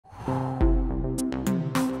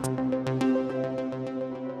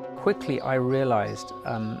quickly I realized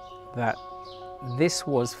that this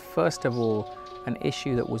was, first of all, an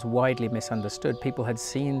issue that was widely misunderstood. People had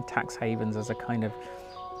seen tax havens as a kind of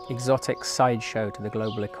exotic sideshow to the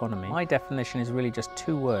global economy. My definition is really just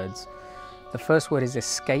two words. The first word is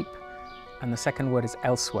escape, and the second word is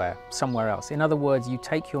elsewhere, somewhere else. In other words, you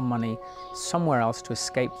take your money somewhere else to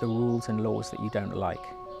escape the rules and laws that you don't like.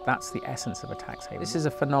 That's the essence of a tax haven. This is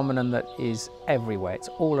a phenomenon that is everywhere. It's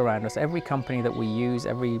all around us. Every company that we use,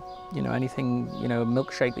 anything,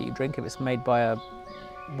 milkshake that you drink, if it's made by a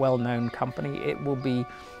well-known company, it will be,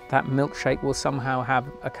 that milkshake will somehow have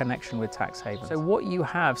a connection with tax havens. So what you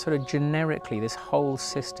have, sort of generically, this whole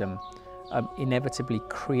system inevitably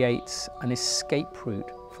creates an escape route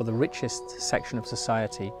for the richest section of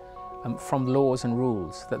society from laws and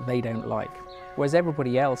rules that they don't like. Whereas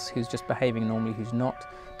everybody else who's just behaving normally, who's not,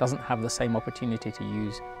 doesn't have the same opportunity to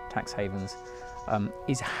use tax havens,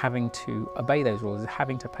 is having to obey those rules, is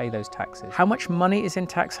having to pay those taxes. How much money is in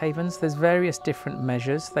tax havens? There's various different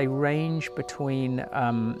measures. They range between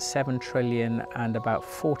 7 trillion and about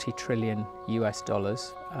 40 trillion US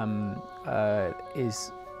dollars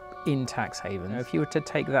is in tax havens. If you were to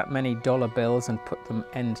take that many dollar bills and put them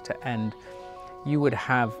end to end, you would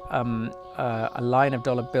have a line of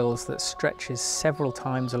dollar bills that stretches several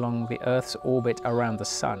times along the Earth's orbit around the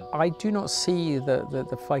sun. I do not see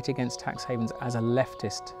the fight against tax havens as a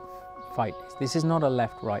leftist fight. This is not a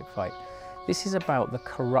left-right fight. This is about the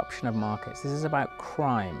corruption of markets. This is about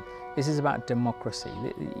crime. This is about democracy.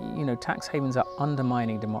 Tax havens are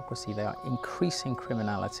undermining democracy. They are increasing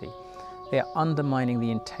criminality. They are undermining the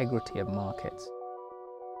integrity of markets.